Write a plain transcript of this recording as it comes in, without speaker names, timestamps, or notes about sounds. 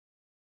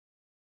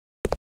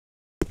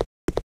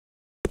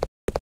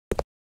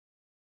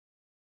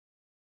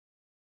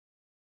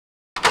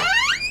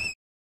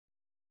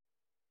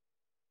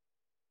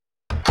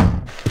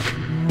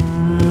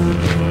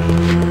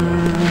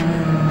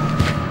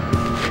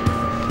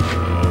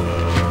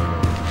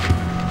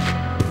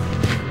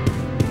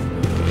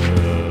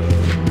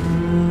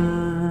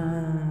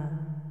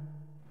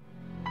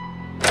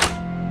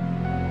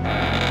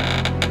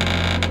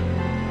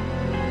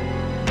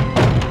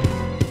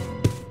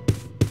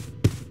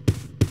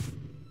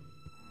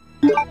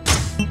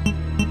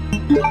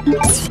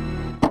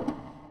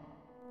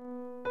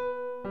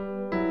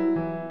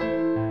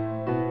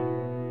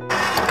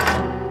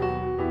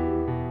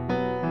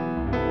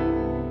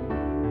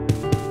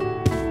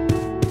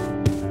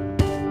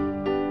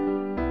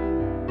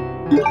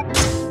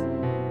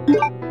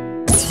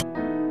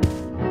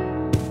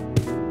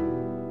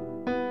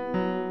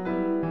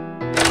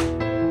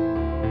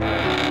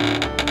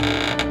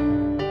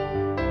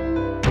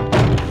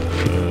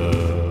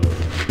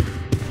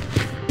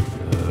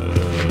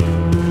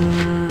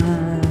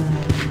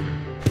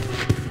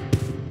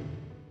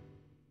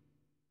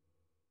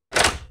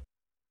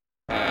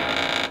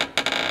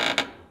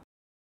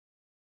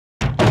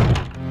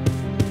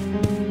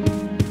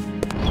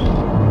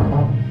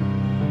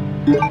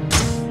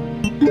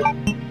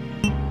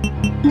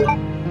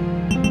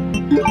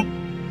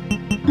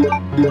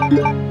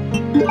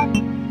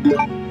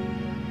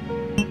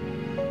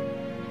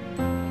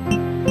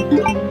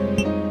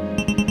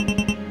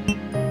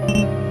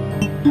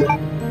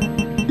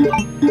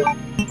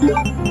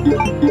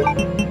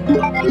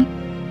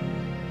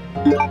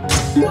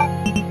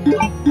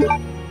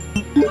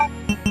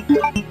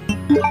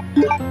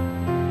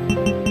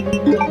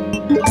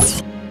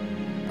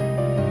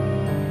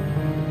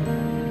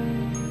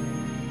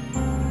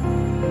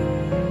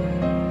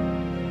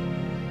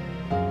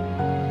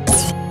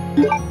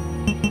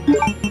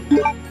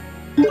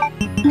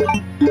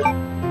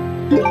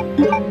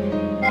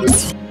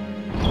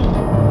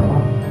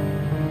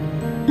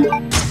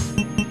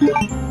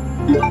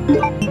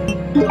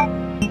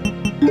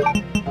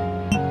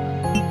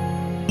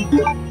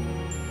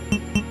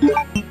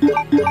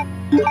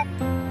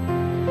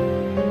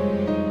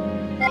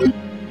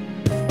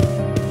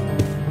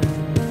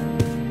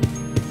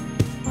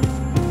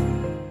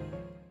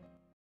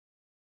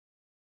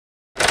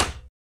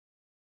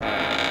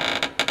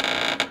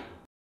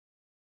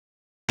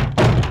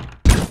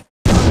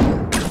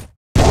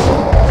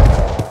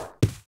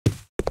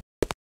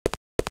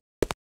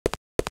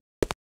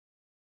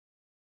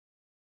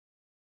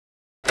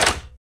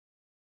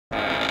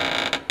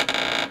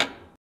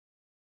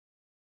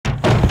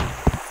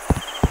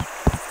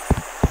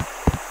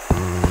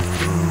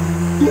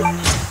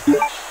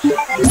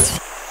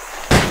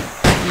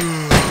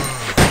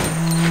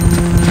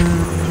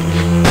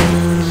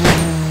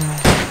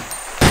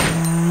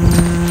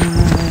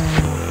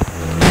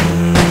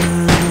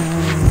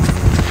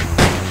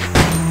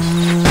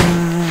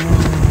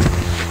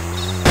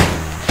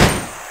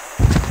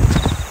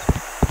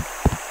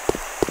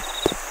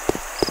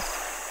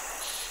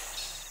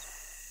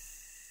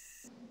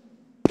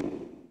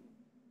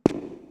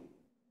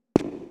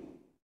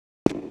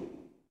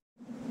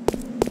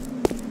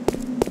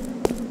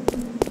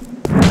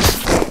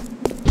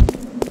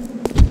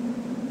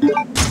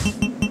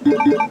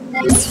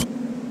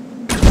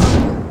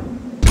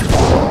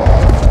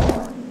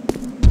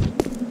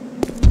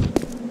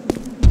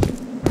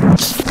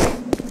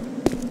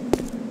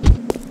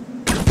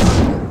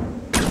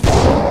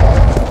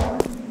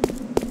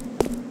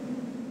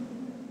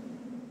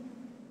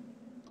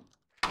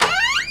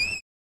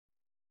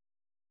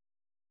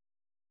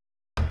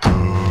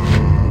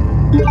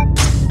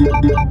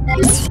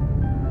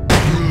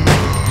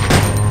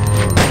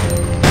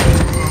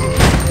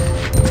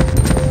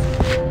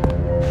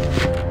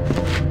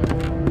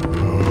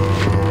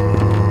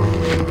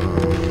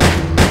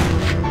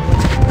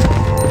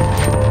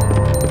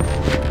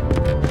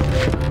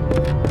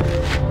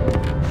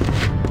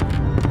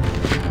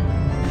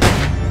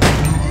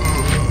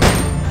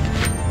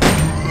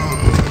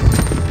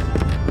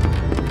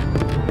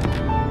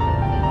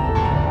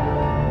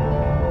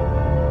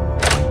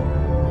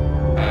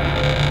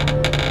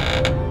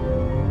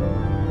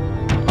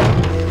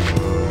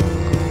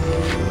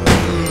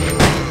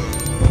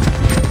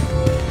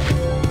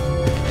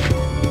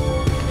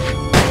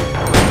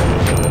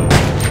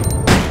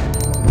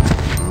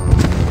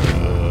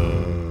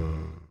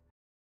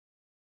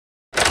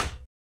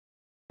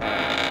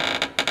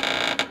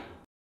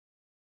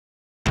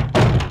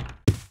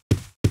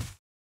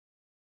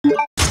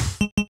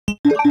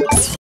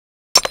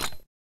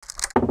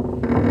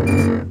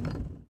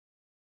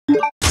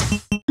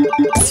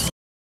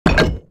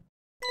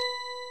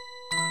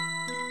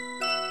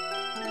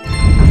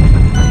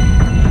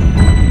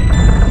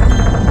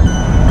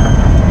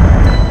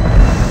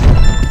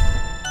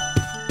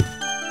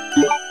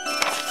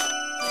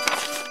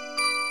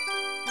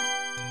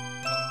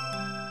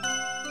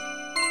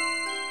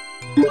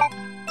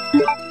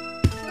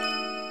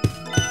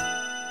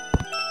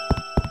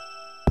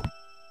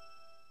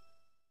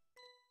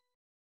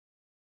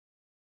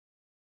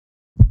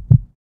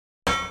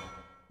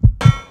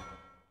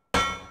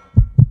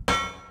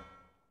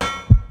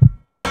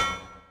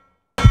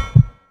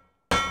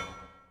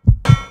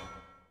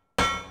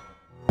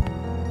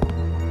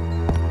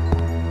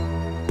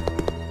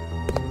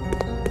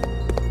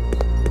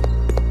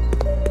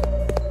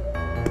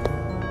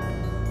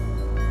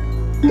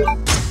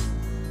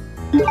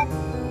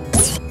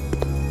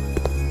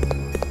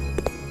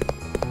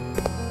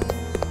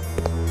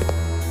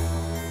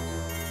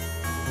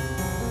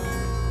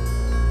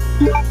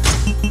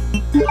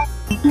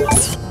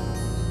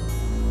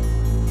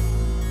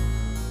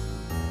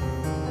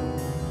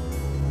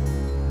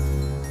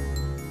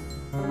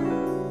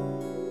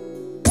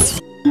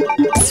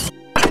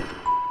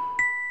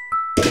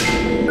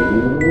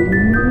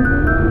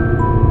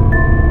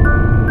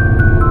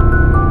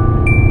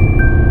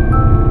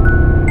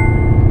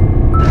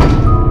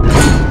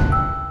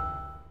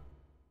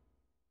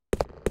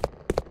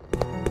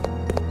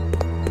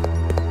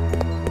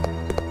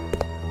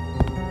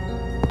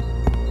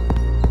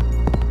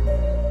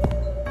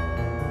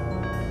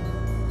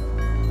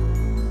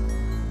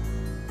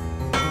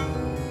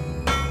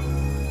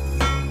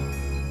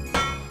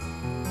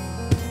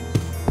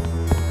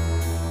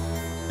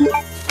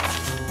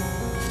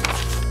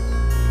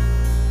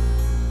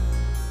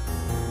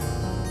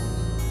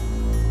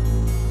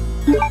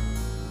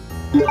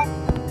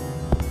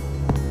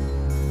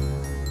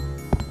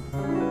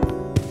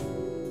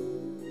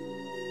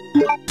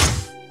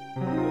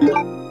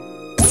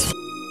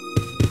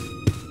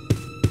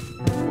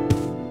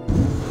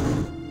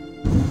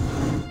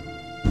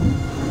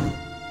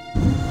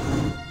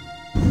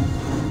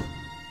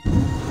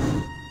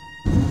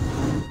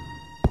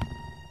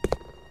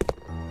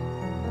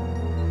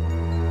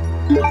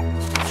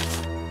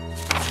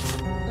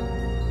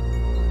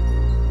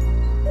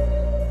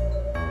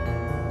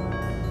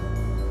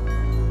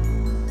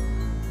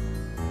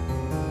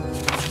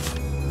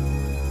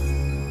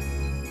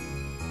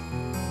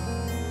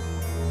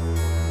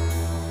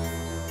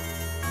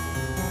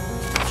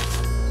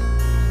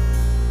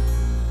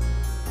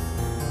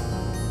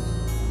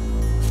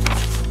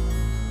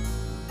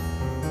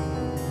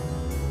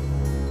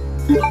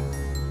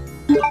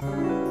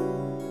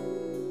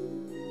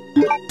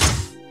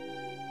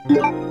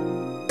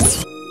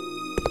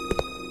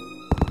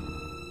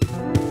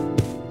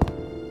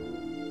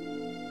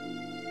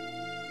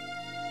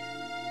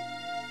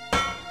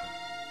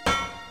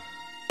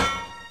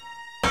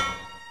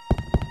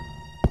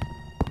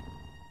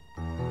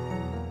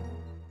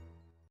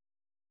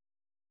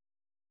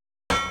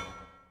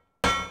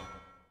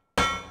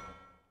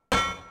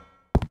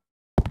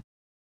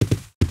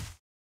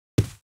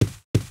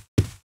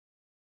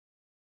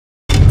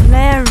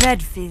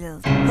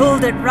Redfield,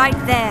 hold it right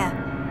there.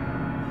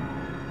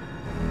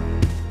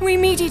 We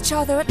meet each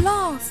other at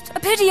last. A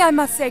pity I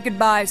must say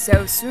goodbye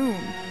so soon.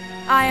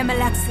 I am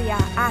Alexia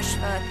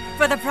Ashford.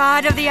 For the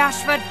pride of the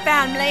Ashford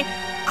family,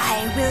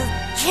 I will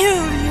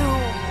kill you.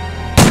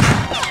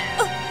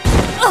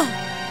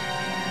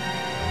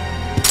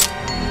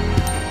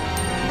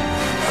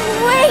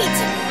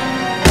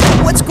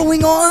 Wait! What's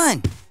going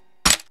on?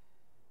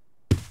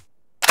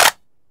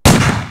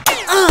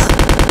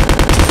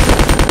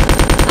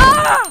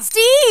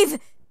 Steve!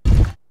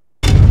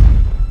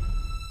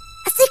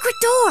 A secret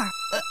door!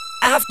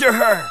 After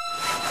her!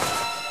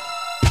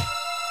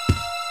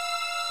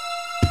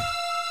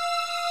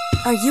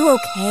 Are you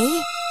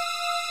okay?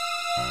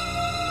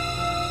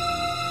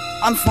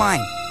 I'm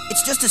fine.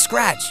 It's just a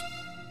scratch.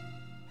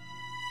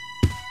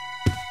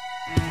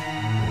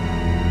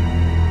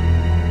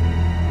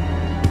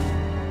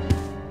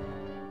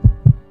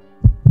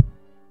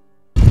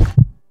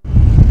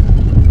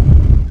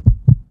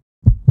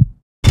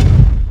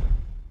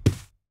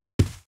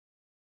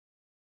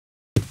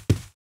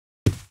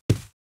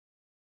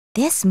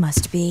 This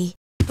must be...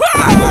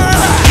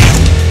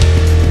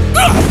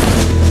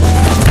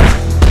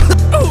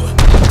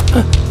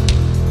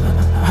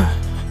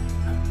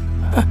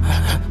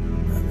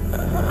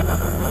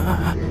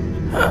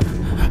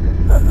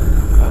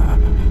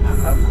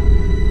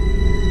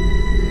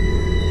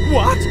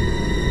 What?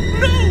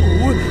 No!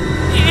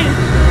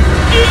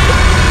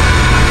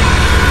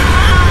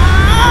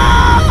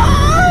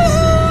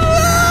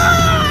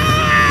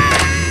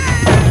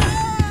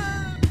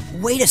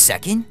 Wait a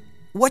second.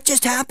 What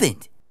just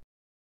happened?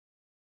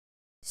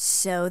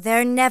 So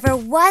there never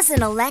was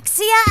an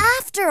Alexia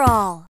after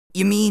all.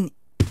 You mean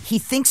he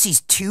thinks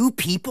he's two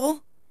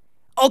people?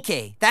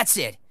 Okay, that's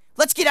it.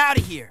 Let's get out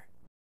of here.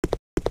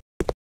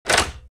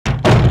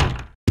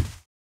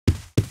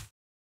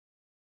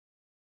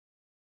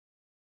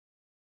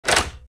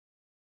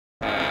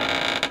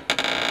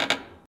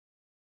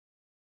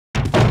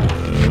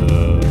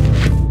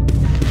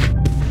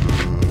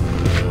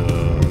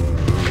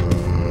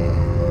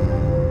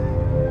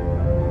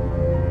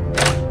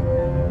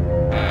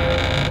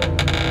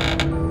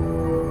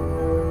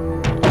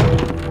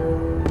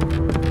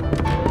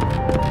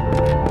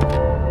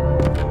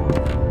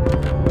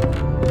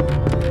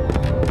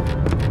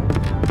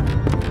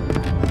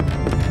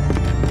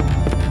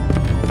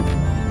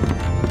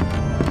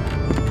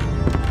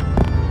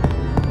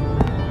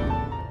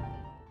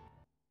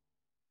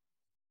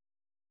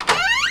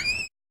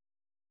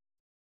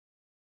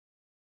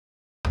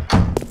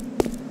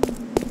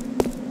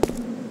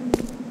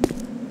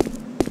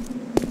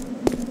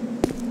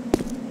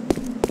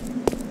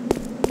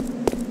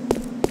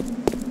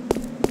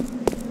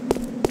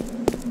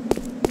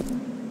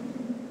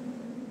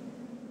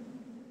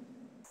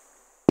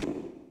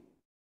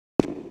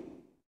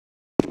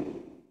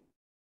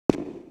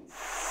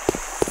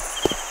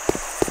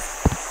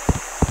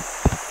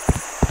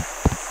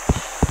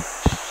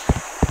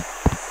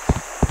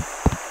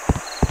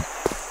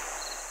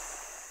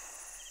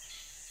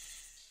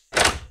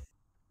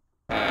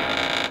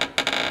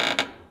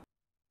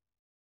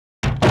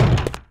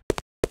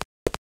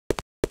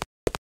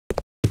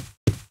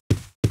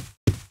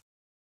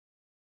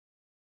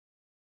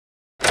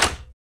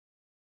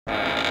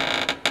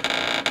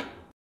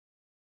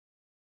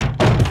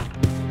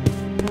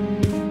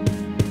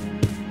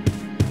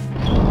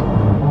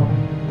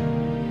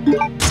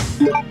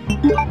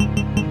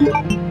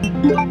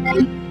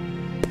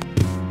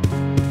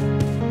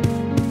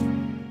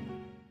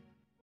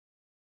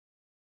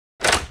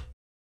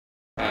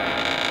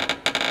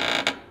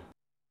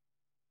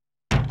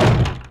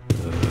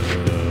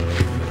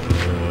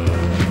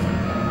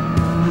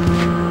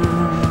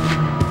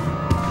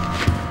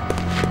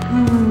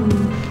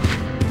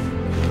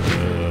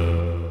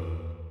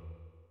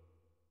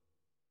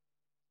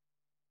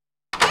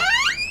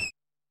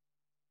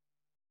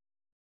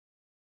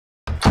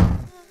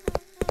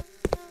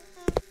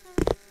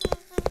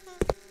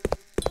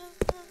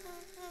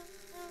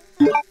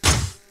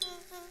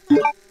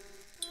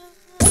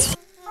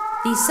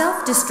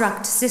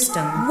 self-destruct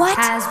system What?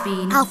 has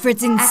been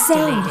Alfred's insane.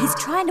 activated. He's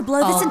trying to blow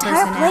this All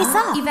entire personnel place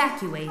up.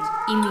 Evacuate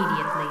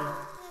immediately.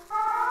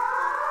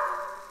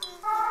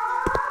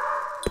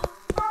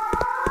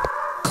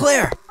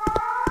 Claire!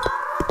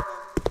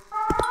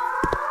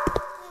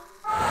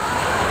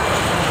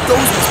 Those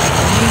must be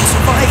the remaining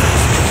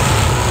survivors.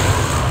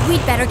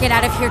 We'd better get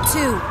out of here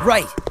too.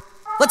 Right.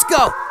 Let's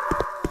go.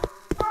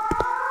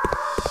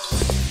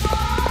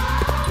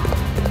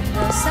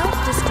 The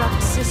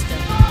self-destruct system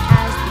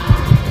has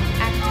been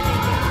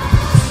activated.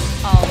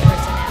 All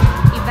personnel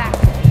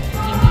evacuate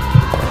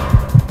immediately.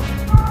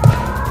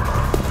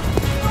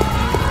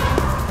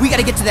 We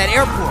gotta get to that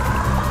airport.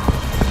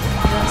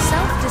 The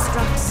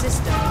self-destruct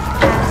system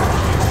has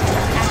been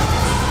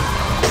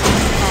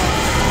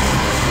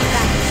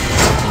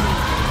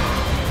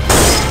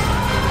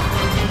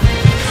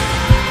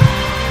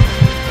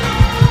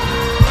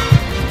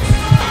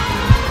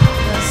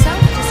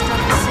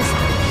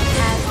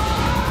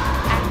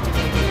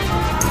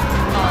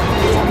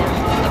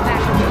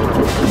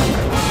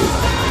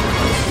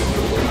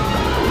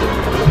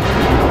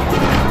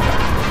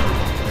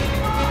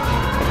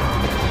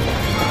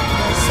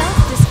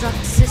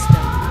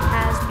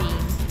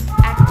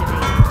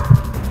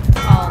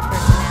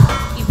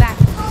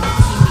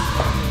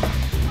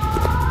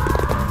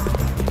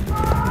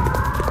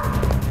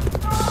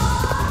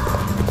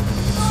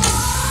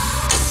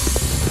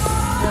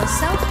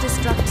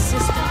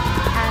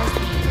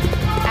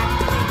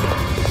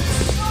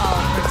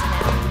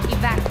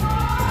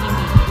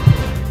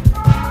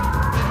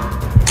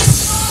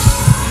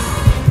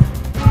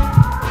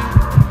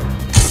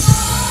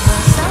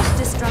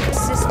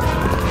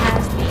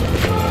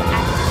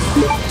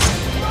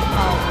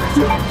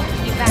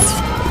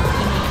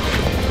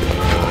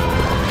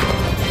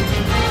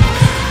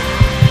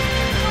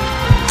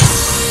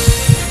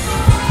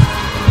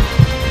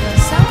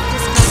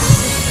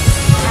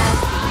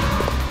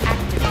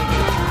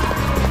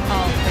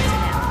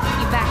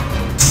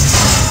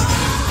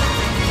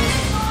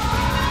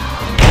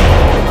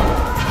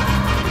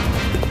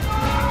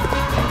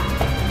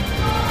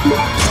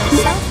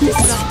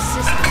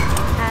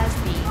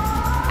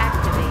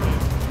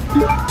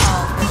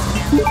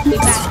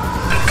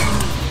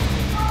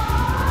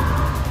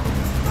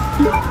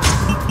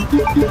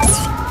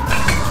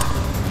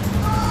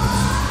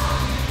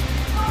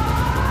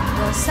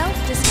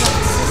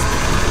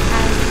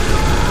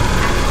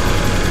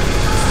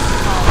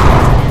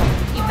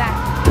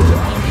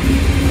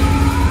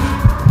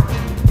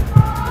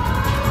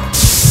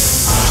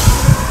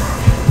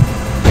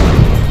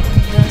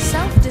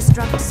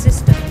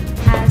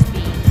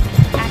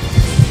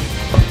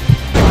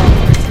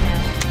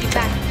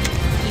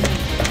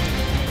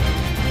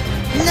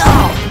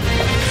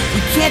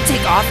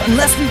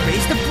unless we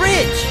raise the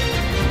bridge.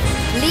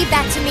 Leave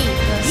that to me.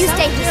 You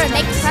stay here and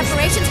make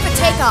preparations for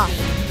takeoff.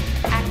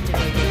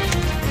 Activated.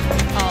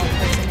 All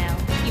personnel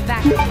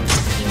evacuate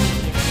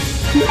immediately.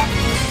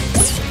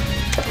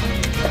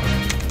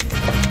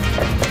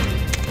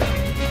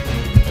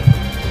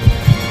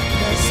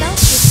 The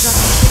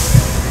self-destruct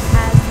system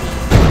has been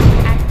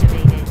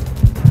activated.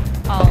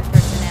 All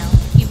personnel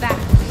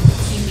evacuate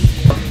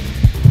immediately.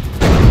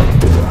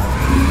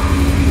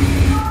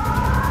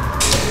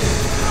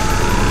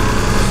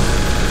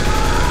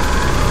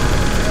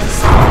 The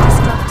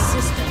self-destruct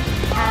system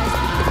has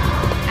been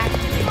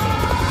activated.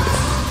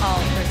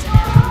 All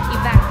personnel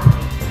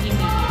evacuate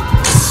immediately.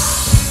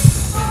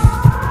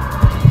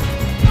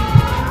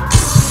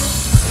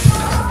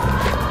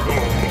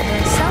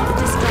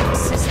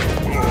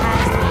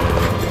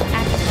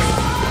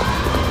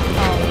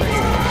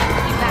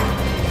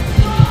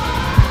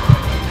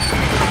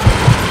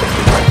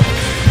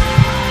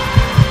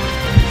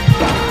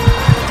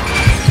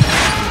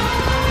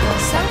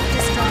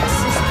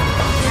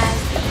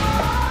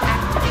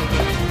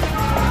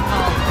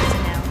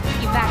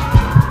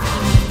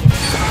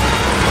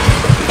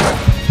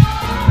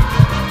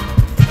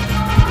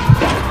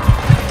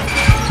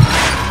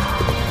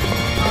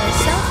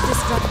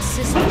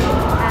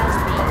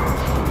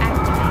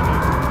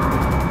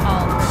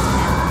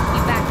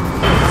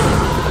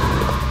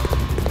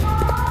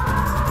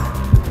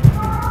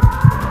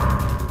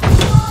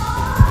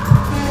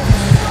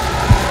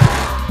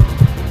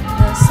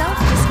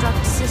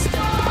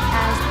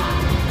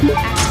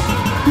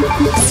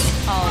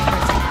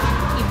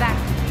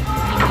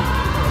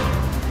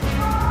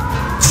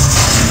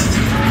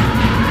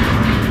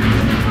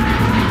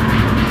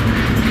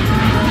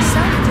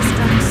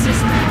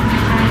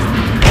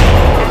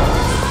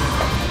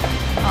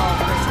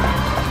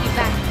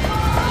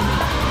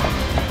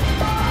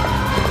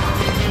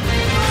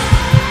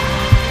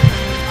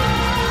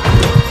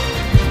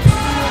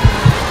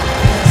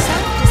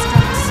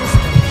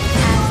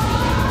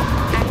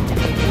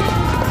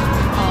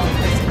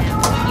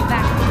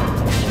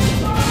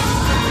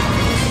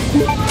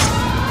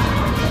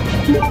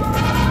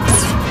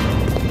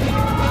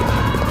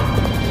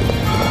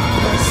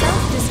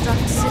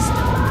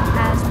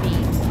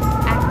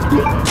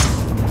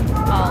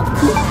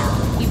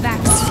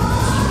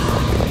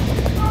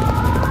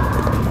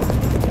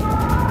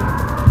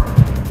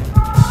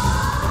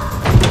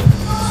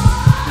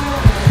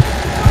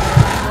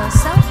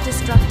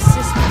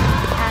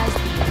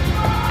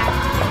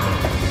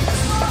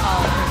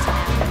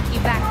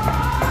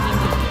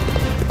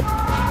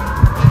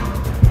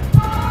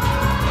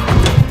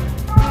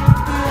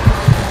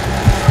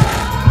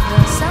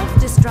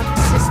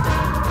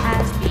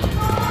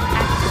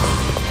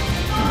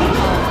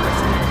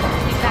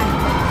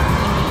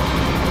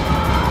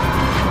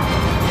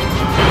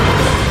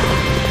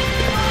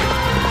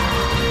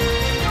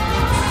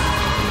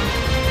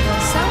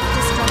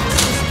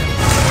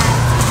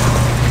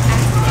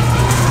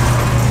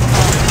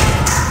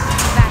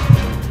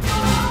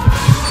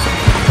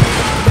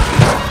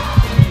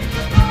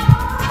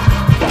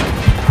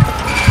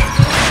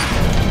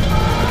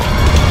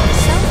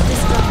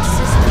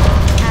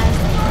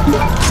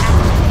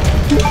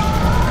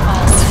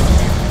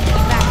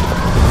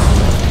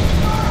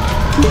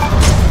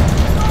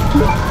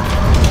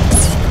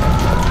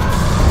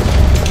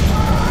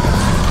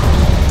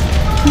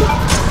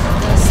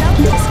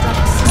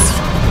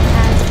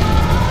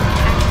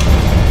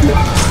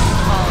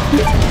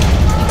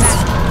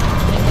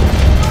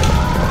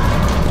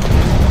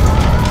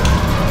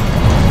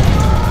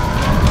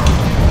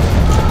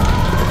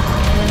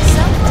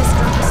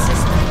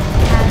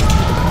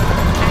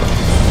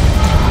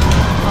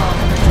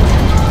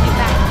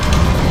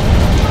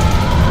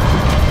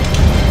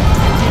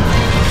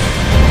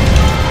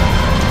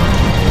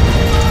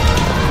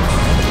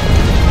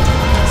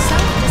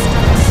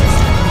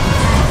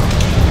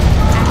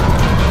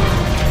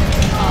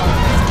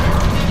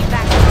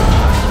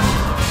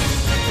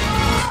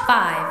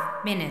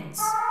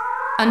 minutes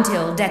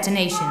until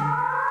detonation.